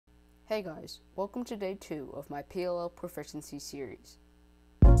Hey guys, welcome to day 2 of my PLL Proficiency series.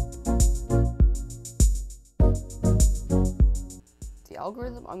 The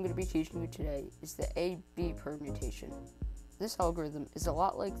algorithm I'm going to be teaching you today is the A-B permutation. This algorithm is a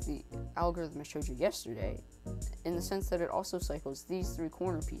lot like the algorithm I showed you yesterday, in the sense that it also cycles these 3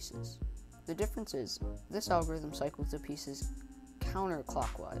 corner pieces. The difference is, this algorithm cycles the pieces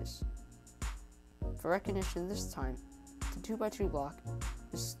counterclockwise. For recognition this time, the 2x2 block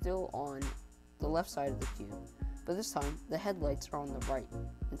is still on the left side of the cube, but this time the headlights are on the right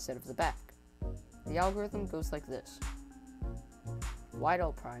instead of the back. The algorithm goes like this: wide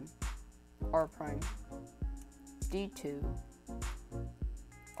L prime, R prime, D2,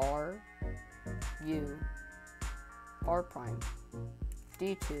 R, U, R prime,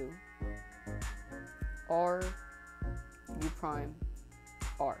 D2, R, U prime,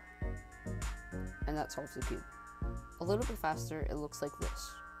 R. And that solves the cube. A little bit faster, it looks like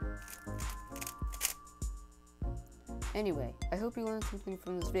this. Anyway, I hope you learned something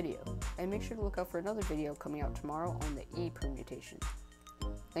from this video, and make sure to look out for another video coming out tomorrow on the E permutation.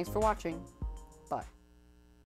 Thanks for watching. Bye.